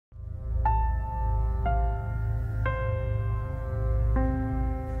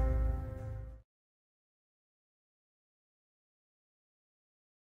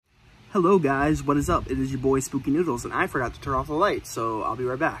Hello guys, what is up? It is your boy Spooky Noodles, and I forgot to turn off the light, so I'll be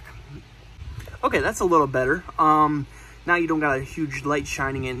right back. Okay, that's a little better. Now you don't got a huge light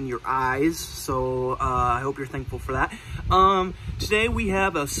shining in your eyes, so I hope you're thankful for that. Today we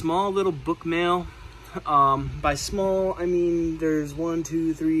have a small little book mail. By small, I mean there's 1,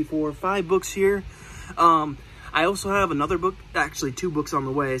 2, 3, 4, 5 books here. I also have another book, actually 2 books on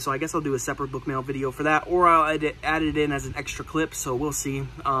the way, so I guess I'll do a separate book mail video for that, or I'll add it in as an extra clip, so we'll see.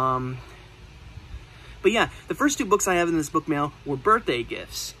 But yeah, the first 2 books I have in this book mail were birthday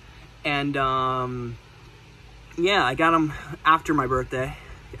gifts, and yeah, I got them after my birthday.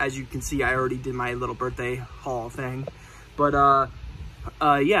 As you can see, I already did my little birthday haul thing, but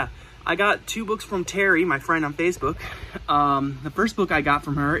yeah, I got 2 books from Terry, my friend on Facebook. The first book I got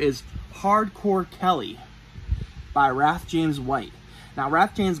from her is Hardcore Kelly by Wrath James White. Now,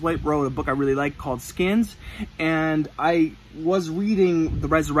 Wrath James White wrote a book I really like called Skins, and I was reading The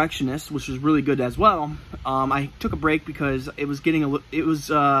Resurrectionist, which was really good as well. I took a break because it was getting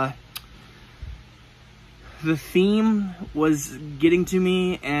the theme was getting to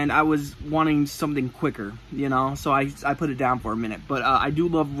me, and I was wanting something quicker, you know, so I put it down for a minute. But I do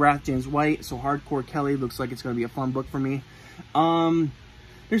love Wrath James White, so Hardcore Kelly looks like it's going to be a fun book for me.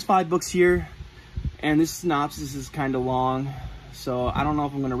 There's 5 books here, and this synopsis is kind of long, so I don't know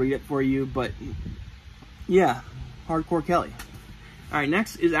if I'm going to read it for you, but yeah, Hardcore Kelly. All right,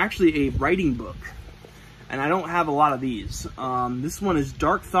 next is actually a writing book, and I don't have a lot of these. This one is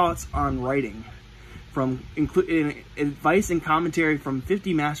Dark Thoughts on Writing, from advice and commentary from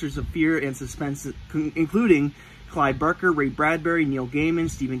 50 masters of fear and suspense, including Clive Barker, Ray Bradbury, Neil Gaiman,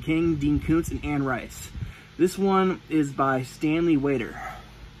 Stephen King, Dean Koontz, and Anne Rice. This one is by Stanley Waiter.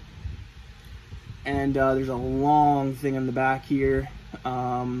 And there's a long thing in the back here.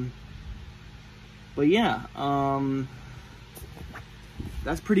 But yeah,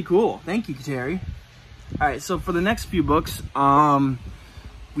 that's pretty cool. Thank you, Terry. All right, so for the next few books,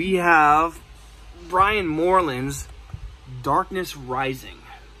 we have Brian Moreland's Darkness Rising.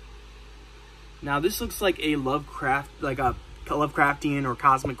 Now, this looks like a Lovecraftian or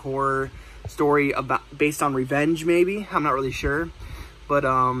cosmic horror story based on revenge, maybe. I'm not really sure. But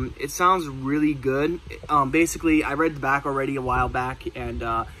it sounds really good. Basically, I read the back already a while back, and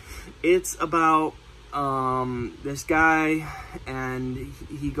it's about this guy, and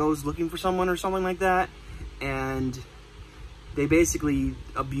he goes looking for someone or something like that, and they basically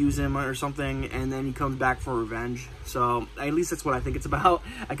abuse him or something, and then he comes back for revenge. So at least that's what I think it's about.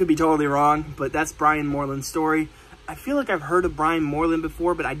 I could be totally wrong, but that's Brian Moreland's story. I feel like I've heard of Brian Moreland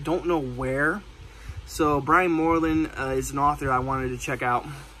before, but I don't know where. So Brian Moreland is an author I wanted to check out.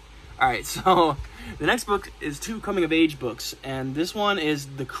 All right, so the next book is 2 coming-of-age books, and this one is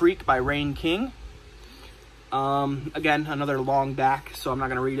The Creek by Rain King. Again, another long back, so I'm not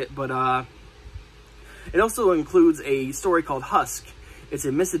going to read it, but it also includes a story called Husk. It's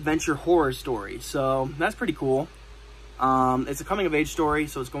a misadventure horror story, so that's pretty cool. It's a coming-of-age story,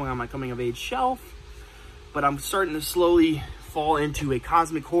 so it's going on my coming-of-age shelf, but I'm starting to slowly fall into a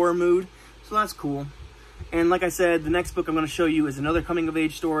cosmic horror mood, so that's cool. And like I said, the next book I'm going to show you is another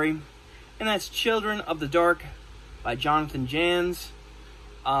coming-of-age story, and that's Children of the Dark by Jonathan Janz.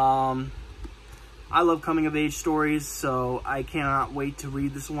 I love coming-of-age stories, so I cannot wait to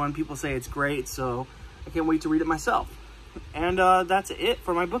read this one. People say it's great, so I can't wait to read it myself. And that's it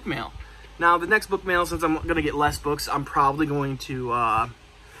for my book mail. Now, the next book mail, since I'm going to get less books, I'm probably going to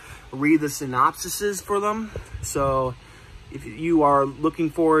read the synopsises for them. So if you are looking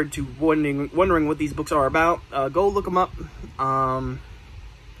forward to wondering what these books are about, go look them up.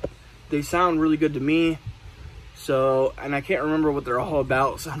 They sound really good to me. So, and I can't remember what they're all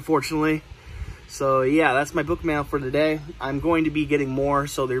about, unfortunately. So yeah, that's my book mail for today. I'm going to be getting more,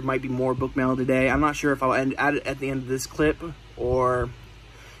 so there might be more book mail today. I'm not sure if I'll add it at the end of this clip, or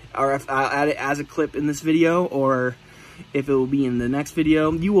if I'll add it as a clip in this video, or if it will be in the next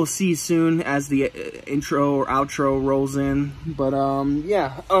video. You will see soon as the intro or outro rolls in. But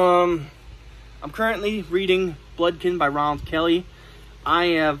yeah, I'm currently reading Bloodkin by Ronald Kelly. I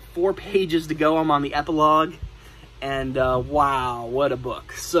have 4 pages to go. I'm on the epilogue, and wow, what a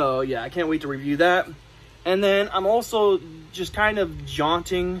book. So yeah, I can't wait to review that. And then I'm also just kind of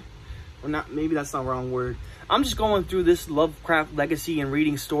jaunting, or not, maybe that's not the wrong word. I'm just going through this Lovecraft legacy and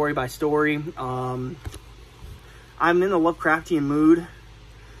reading story by story. I'm in a Lovecraftian mood,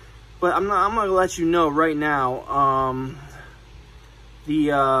 but I'm gonna let you know right now.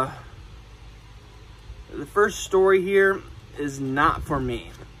 The first story here is not for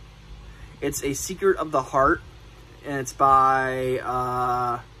me. It's A Secret of the Heart, and it's by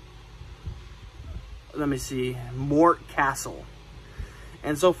let me see, Mort Castle.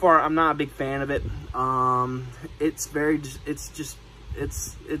 And so far, I'm not a big fan of it. Yeah.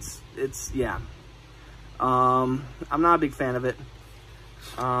 I'm not a big fan of it.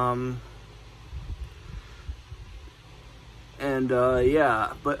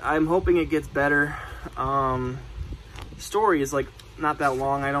 Yeah, but I'm hoping it gets better. The story is like not that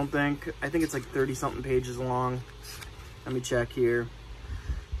long, I don't think. I think it's like 30-something pages long. Let me check here.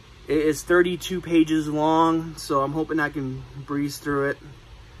 It is 32 pages long, so I'm hoping I can breeze through it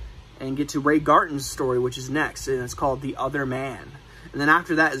and get to Ray Garton's story, which is next, and it's called The Other Man. And then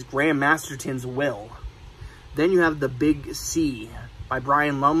after that is Graham Masterton's Will. Then you have The Big C by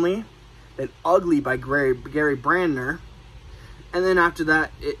Brian Lumley. Then Ugly by Gary Brandner. And then after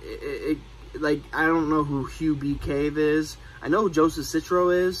that, like, I don't know who Hugh B. Cave is. I know who Joseph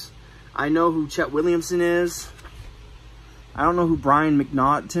Citro is. I know who Chet Williamson is. I don't know who Brian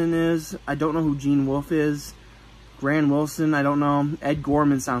McNaughton is. I don't know who Gene Wolfe is. Gran Wilson, I don't know. Ed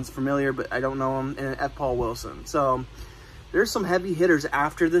Gorman sounds familiar, but I don't know him. And F. Paul Wilson. So, there's some heavy hitters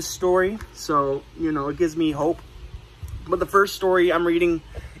after this story. So, you know, it gives me hope. But the first story I'm reading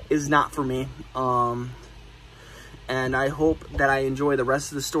is not for me. And I hope that I enjoy the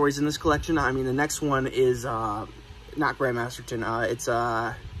rest of the stories in this collection. I mean, the next one is not Graham Masterton. It's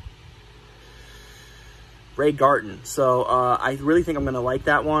Ray Garton. So I really think I'm going to like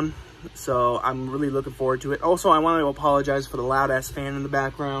that one. So I'm really looking forward to it. Also, I want to apologize for the loud-ass fan in the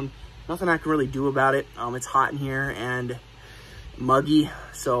background. Nothing I can really do about it. It's hot in here and muggy.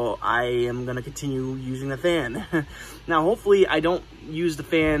 So I am going to continue using the fan. Now, hopefully, I don't use the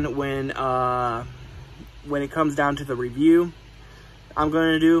fan when it comes down to the review I'm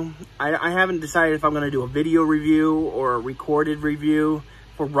going to do. I haven't decided if I'm going to do a video review or a recorded review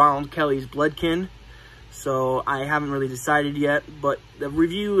for Ronald Kelly's Bloodkin. So I haven't really decided yet, but the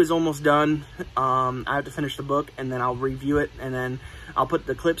review is almost done. I have to finish the book and then I'll review it and then I'll put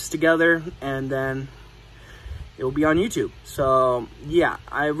the clips together and then it will be on YouTube. So yeah,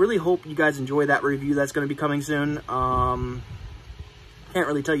 I really hope you guys enjoy that review that's going to be coming soon. Can't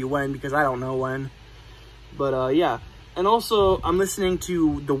really tell you when because I don't know when. But yeah, and also I'm listening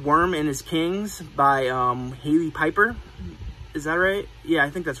to The Worm and His Kings by Haley Piper. Is that right? Yeah, I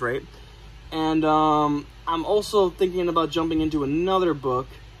think that's right. And I'm also thinking about jumping into another book,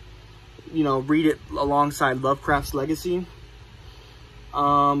 you know, read it alongside Lovecraft's Legacy.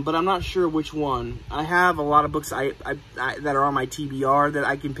 But I'm not sure which one. I have a lot of books that are on my TBR that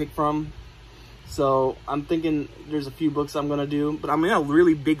I can pick from. So I'm thinking there's a few books I'm going to do, but I'm in a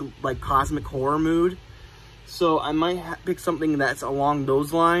really big, like, cosmic horror mood. So I might pick something that's along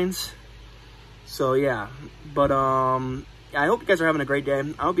those lines. So yeah, but I hope you guys are having a great day.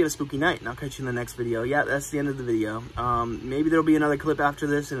 I hope you have a spooky night, and I'll catch you in the next video. Yeah, that's the end of the video. Maybe there'll be another clip after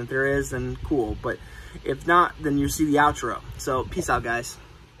this, and if there is, then cool. But if not, then you'll see the outro. So peace out, guys.